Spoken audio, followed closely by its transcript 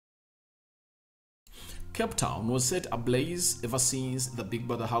Cape Town was set ablaze ever since the Big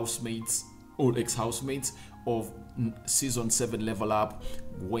Brother housemates or ex-housemates of season 7 Level Up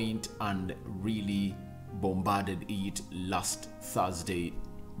went and really bombarded it last Thursday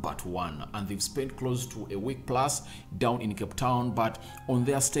but one, and they've spent close to a week plus down in Cape Town. But on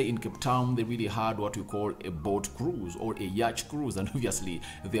their stay in Cape Town, they really had what we call a boat cruise or a yacht cruise, and obviously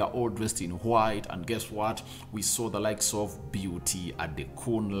they are all dressed in white. And guess what? We saw the likes of Beauty,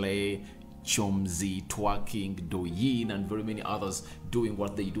 Adekunle, Chomzi, Twerking, Doyin, and very many others doing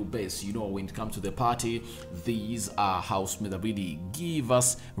what they do best. You know, when it comes to the party, these are housemates that really give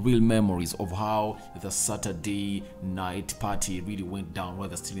us real memories of how the Saturday night party really went down while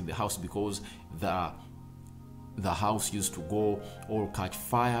they're still in the house, because the house used to go all catch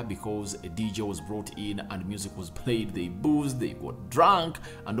fire because a DJ was brought in and music was played. They boozed, they got drunk,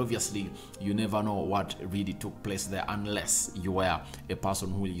 and obviously you never know what really took place there unless you were a person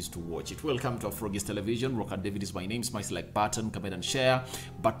who used to watch it. Welcome to Afro Television. Rocker David is my name. Smash like button, comment and share.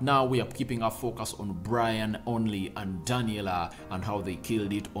 But now we are keeping our focus on Bryann only and Daniella and how they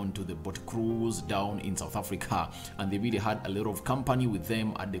killed it onto the boat cruise down in South Africa, and they really had a lot of company with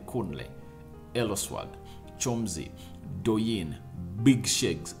them at the Kunle, Eloswag, Chomzi, Doyin, Big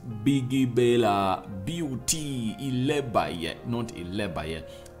Shakes, Biggie Bella, Beauty, Ilebaye, not Ilebaye.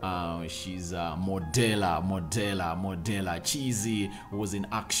 She's a modella. Cheesy was in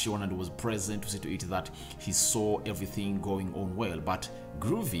action and was present to see to it that he saw everything going on well. But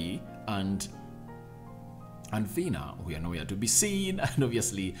Groovy and Vina, we are nowhere to be seen, and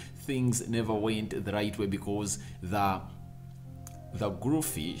obviously things never went the right way because the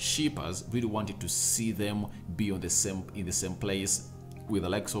Groovy shippers really wanted to see them be in the same place with the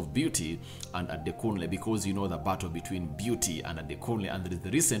likes of Beauty and Adekunle, because you know the battle between Beauty and Adekunle, and there is the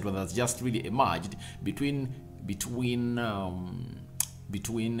recent one that's just really emerged between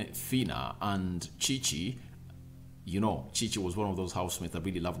Fina and Chichi. You know, Chichi was one of those housemates that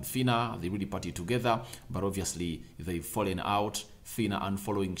really loved Fina. They really partied together, but obviously they've fallen out. Fina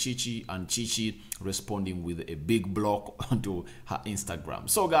unfollowing Chichi and Chichi responding with a big block onto her Instagram.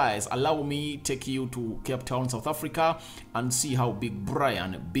 So guys, allow me take you to Cape Town, South Africa, and see how Big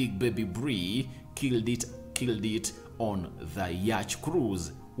Bryann, Big Baby Bree killed it on the yacht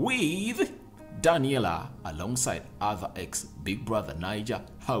cruise with Daniella alongside other ex-Big Brother Naija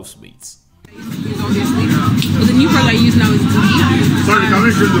housemates. Obviously, but the new product I use now is Booty. Sorry, can we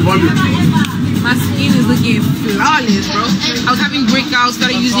increase the volume? My skin is looking flawless, bro. I was having breakouts,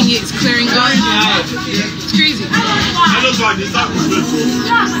 started using it, it's clearing up. It's crazy. That looks like this.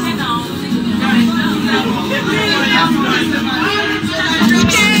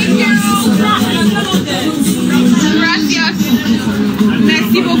 Gracias.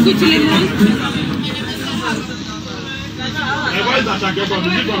 Merci beaucoup tout le monde. Where is that jacket from?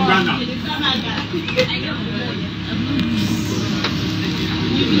 Is it from Ghana?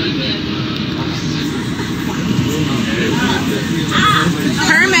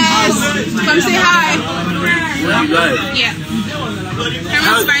 Hermes, come say hi. Right. Yeah.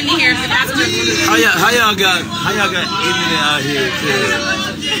 Hermes finally here. How y'all got internet out here?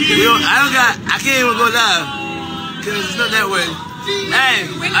 I can't even go live because it's not that way. Hey,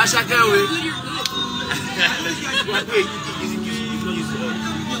 I shall go with.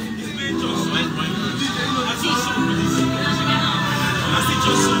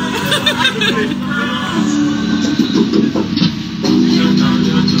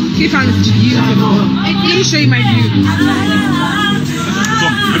 Cape Town is beautiful. Let me show you my view.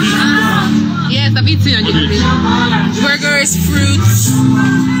 Yes, I've eaten on the burgers, fruits.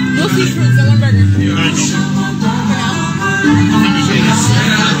 Mostly fruits, I want burger.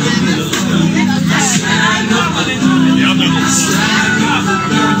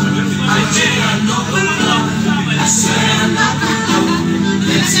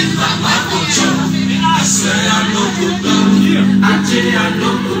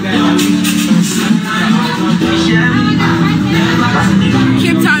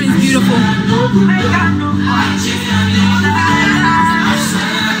 Cape Town is beautiful.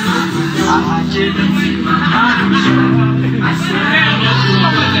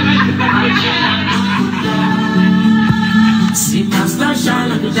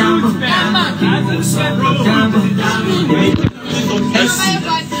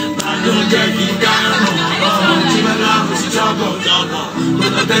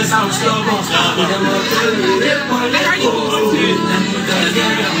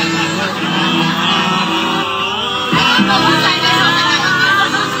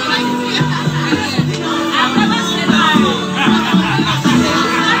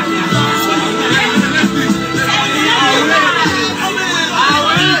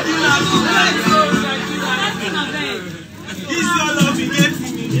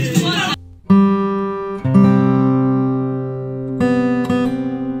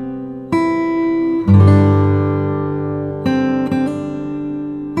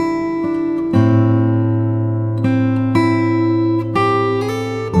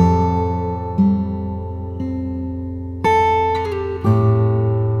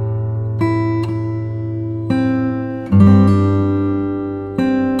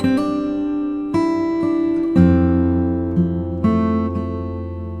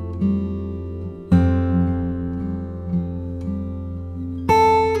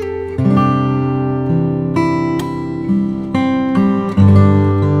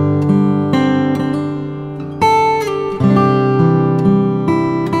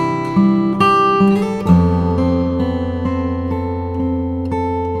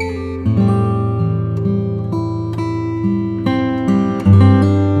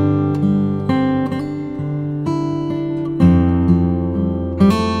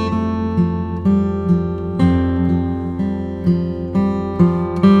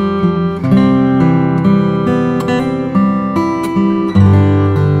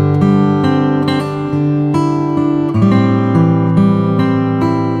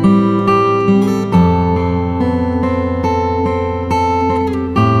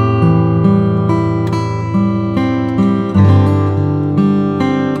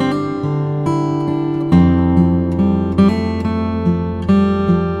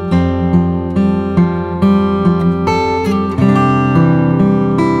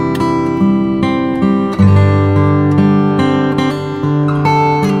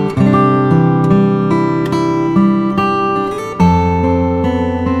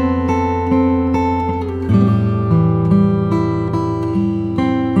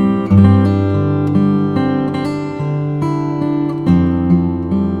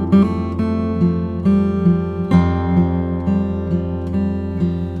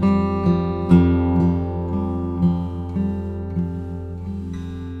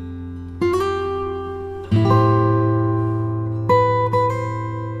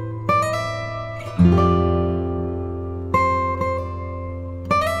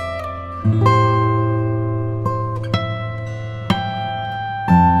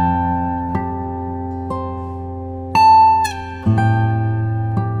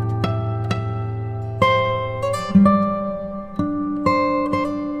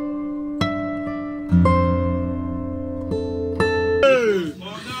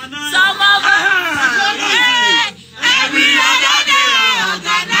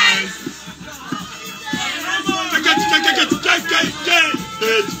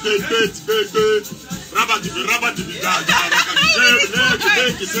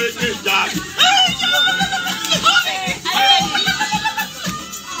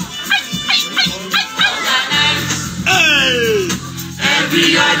 Every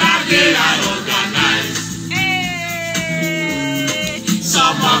other day I organize.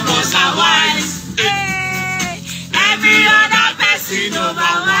 Some of us are wise. Every other person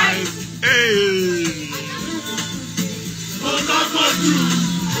overwise.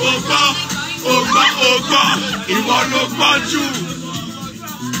 Ìwọ ló gbọ́njú.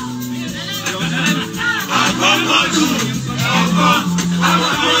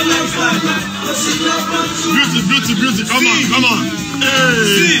 Beauty, come on.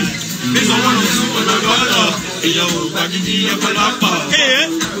 See, this is one of the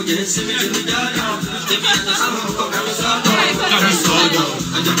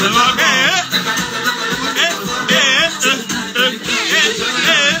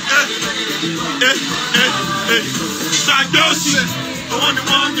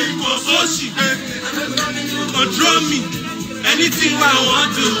control me. Anything I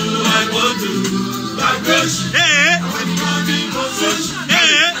want to, I go do.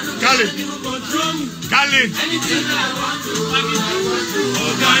 Khalid. Anything I want to,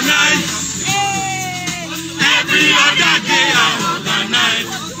 organize. Every other day I organize.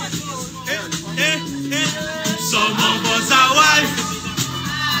 Some of us are wise.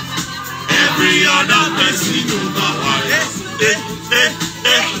 Every other person overwise.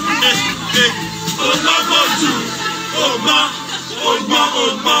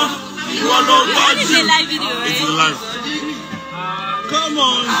 You want to watch it? It's a live video, right? It's live. Come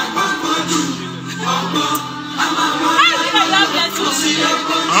on.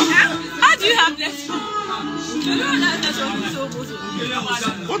 How do you have left foot?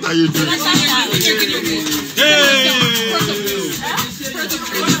 What are you doing? Hey!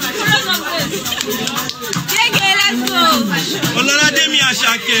 Let's go. Olorade mi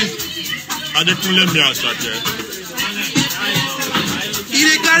Asake. Adekunle mi Asake.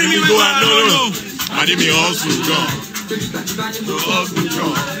 He carry me go and no. I did me also go.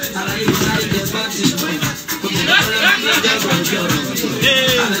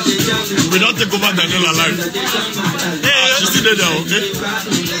 We don't take over Daniella life. She's still there, okay?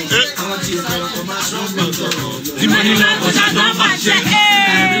 The money now, but I don't match it.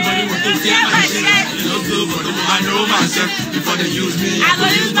 Everybody wants to take my shit. I know myself. Before they use me, I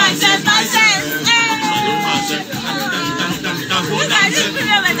will use myself.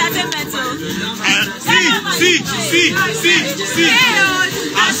 See.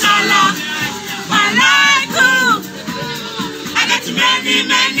 Assalamu alaikum. I got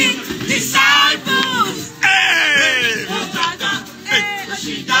many disciples. Hey.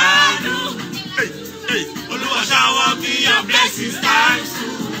 Oluwa shower me your blessings times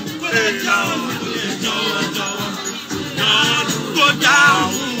two. Go down.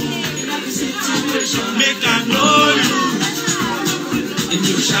 Make I know you. And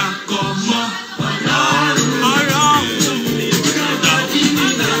you shall come up.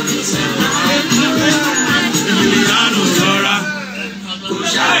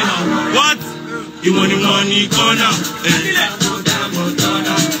 What? You want the money corner?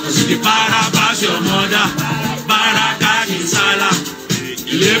 The para pass your mother. Baraka Kisala.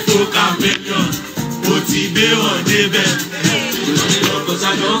 Ilefo Campanion. Otibe on debe. Cause I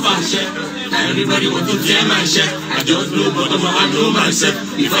don't fashion. Everybody want to tear my shit. I just know, but I know myself.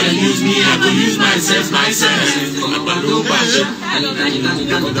 If I use me, I go use myself. I don't fashion. I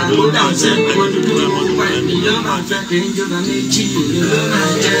go down, I want to do it.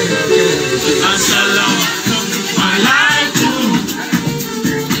 Assalamu alaikum.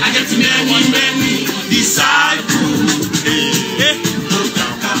 I get many disciples.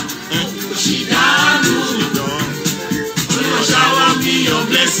 Shower me your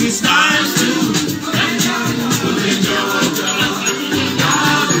blessings times two.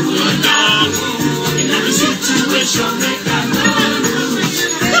 In every situation, make I know.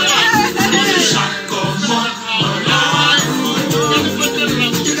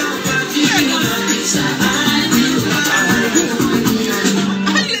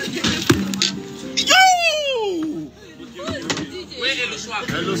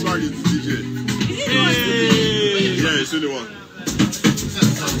 Hello, Swag is the DJ. Yeah, it's only one.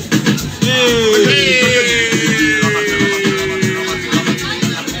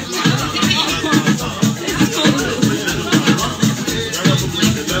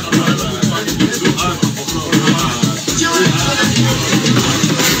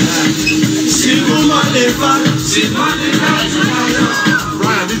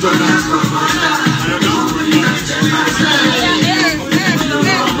 Bryann, this is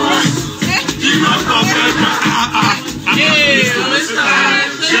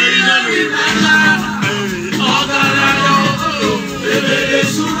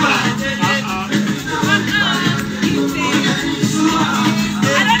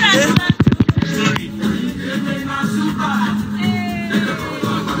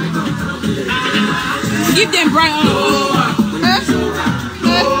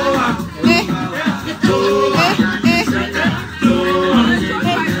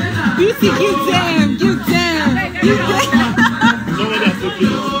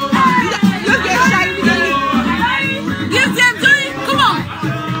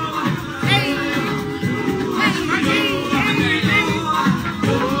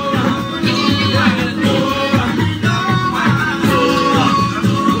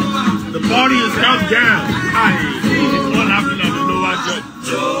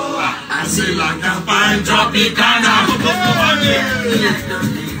I say like a fine tropicana.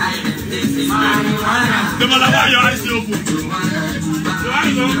 The man why your eyes open. Your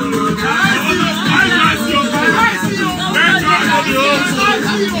eyes open.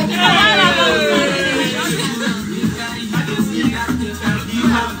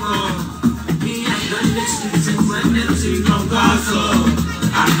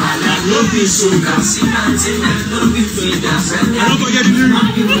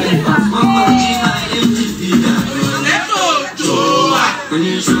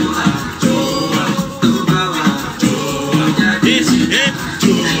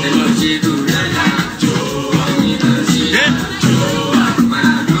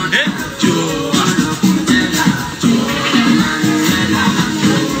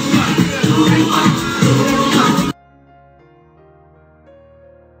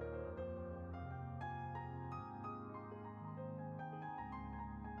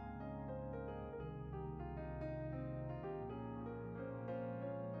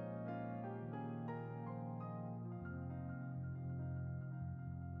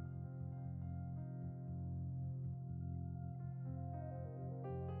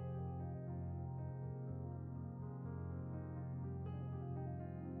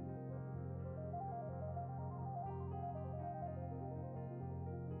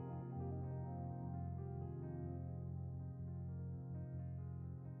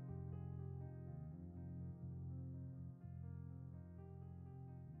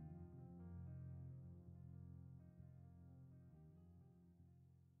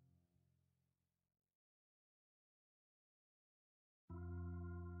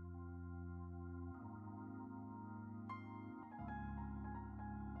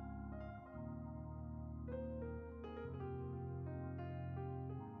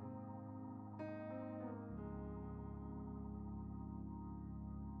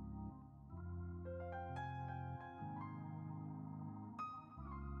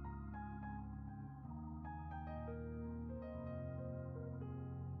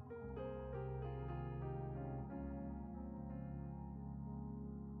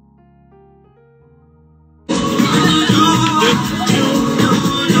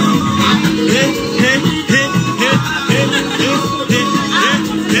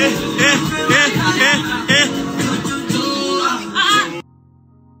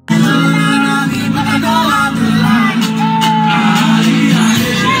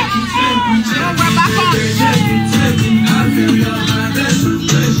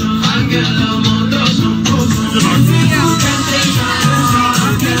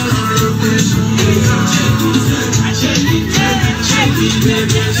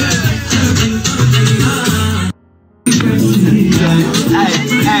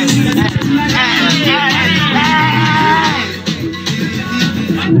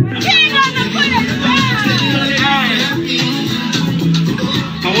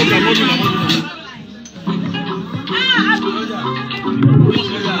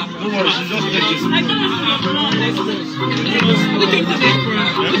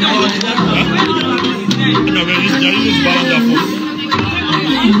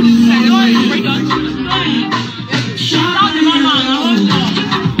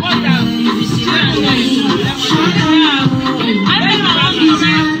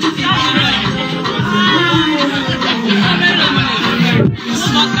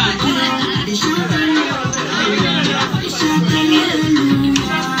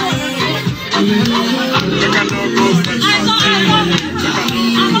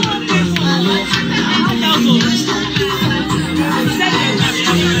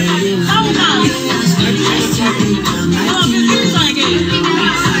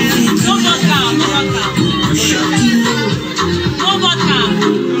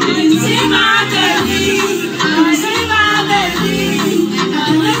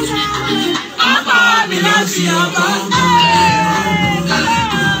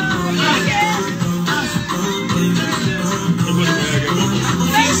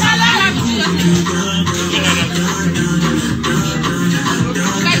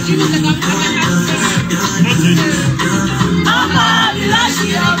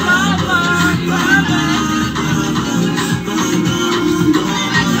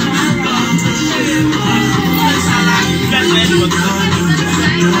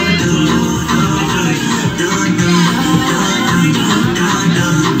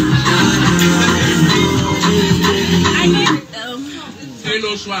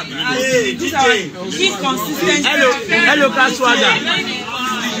 Hey, DJ. Keep consistent. Hello, Kaswaga.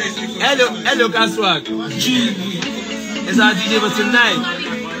 Hello, Kaswag. It's our DJ for tonight.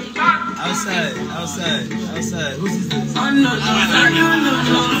 Outside. Who's this?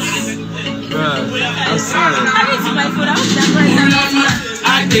 Bruh, outside. I need to buy food. I was that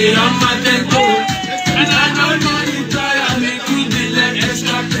I did on my tempo, and I don't know you try and make me delay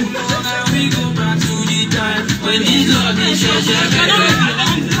extra tempo. Now we go back to the time when this love is your baby.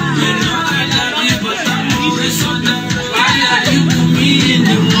 You know I love you, but I'm always on the road. Why are you put me in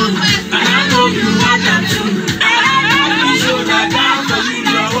the mood? And I know you want that too. You show that down for you,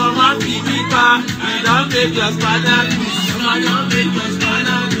 you want my baby back. You don't make your spanner loose. I don't make your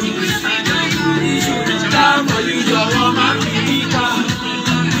spanner loose. You show that down for you, you want my baby back.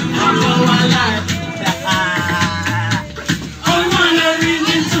 I'm all alive. I'm not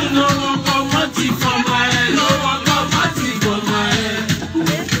reading to no one come for my head. No one come for my head.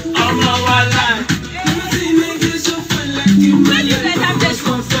 I'm all alive. You see me get so fun like you. When you let her just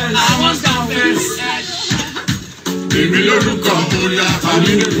confess. I was confess. Baby, no look up, Mola.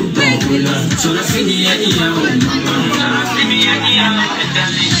 Baby, no look up, Mola. So let's see me anyhow.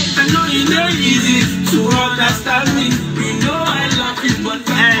 I know you know easy to understand me. You know I love you, but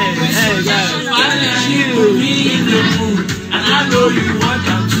hey, guys. I put me in the mood, and I know you want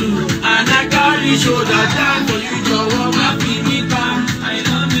them too. And I carry shoulder down for you to walk my feet back. I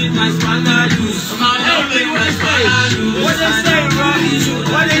don't make my spanner loose. I don't make my spanner loose. What they say, bro?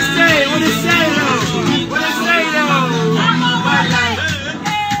 What they say? What they say, though? What they say, though?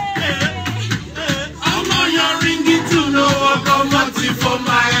 I'm on your ringing to no one come for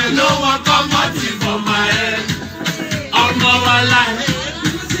my head. No one come for my head. I'm all alive.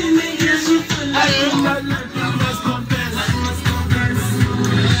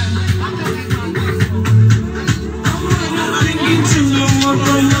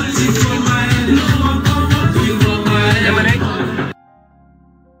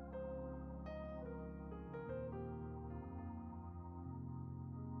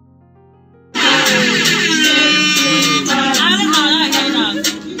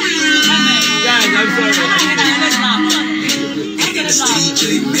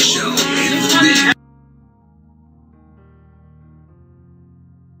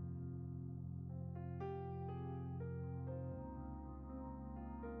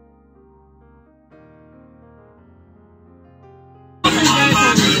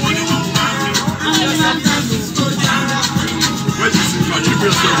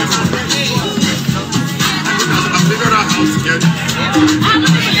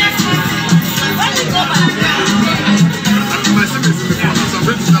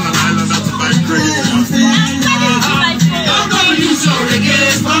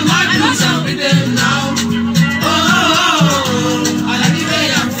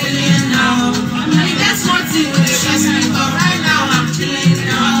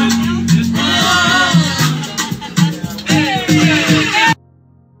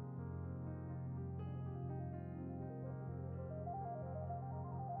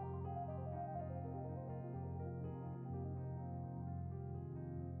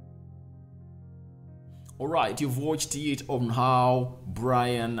 Alright, you've watched it on how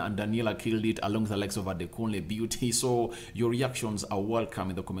Bryann and Daniella killed it along the likes of Adekunle Beauty. So your reactions are welcome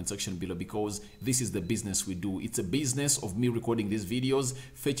in the comment section below, because this is the business we do. It's a business of me recording these videos,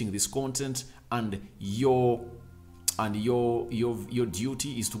 fetching this content, and your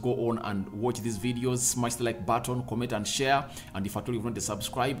duty is to go on and watch these videos, smash the like button, comment and share, and if at all you want to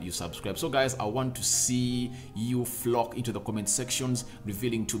subscribe, you subscribe. So guys, I want to see you flock into the comment sections,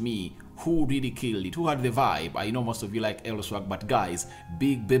 revealing to me who really killed it, who had the vibe. I know most of you like L Swag, but guys,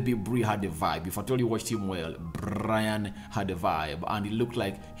 Big Baby Bree had the vibe. If at all you watched him well, Bryann had the vibe, and he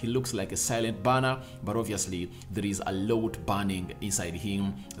looks like a silent burner, but obviously there is a lot burning inside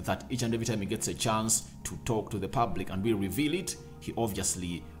him that each and every time he gets a chance to talk to the public and we reveal it, he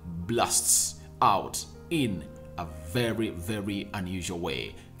obviously blasts out in a very, very unusual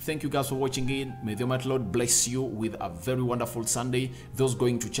way. Thank you guys for watching in. May the Almighty Lord bless you with a very wonderful Sunday. Those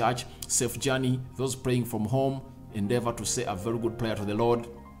going to church, safe journey. Those praying from home, endeavor to say a very good prayer to the Lord,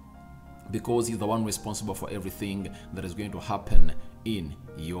 because he's the one responsible for everything that is going to happen in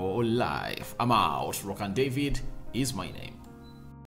your life. I'm out. Rock and David is my name.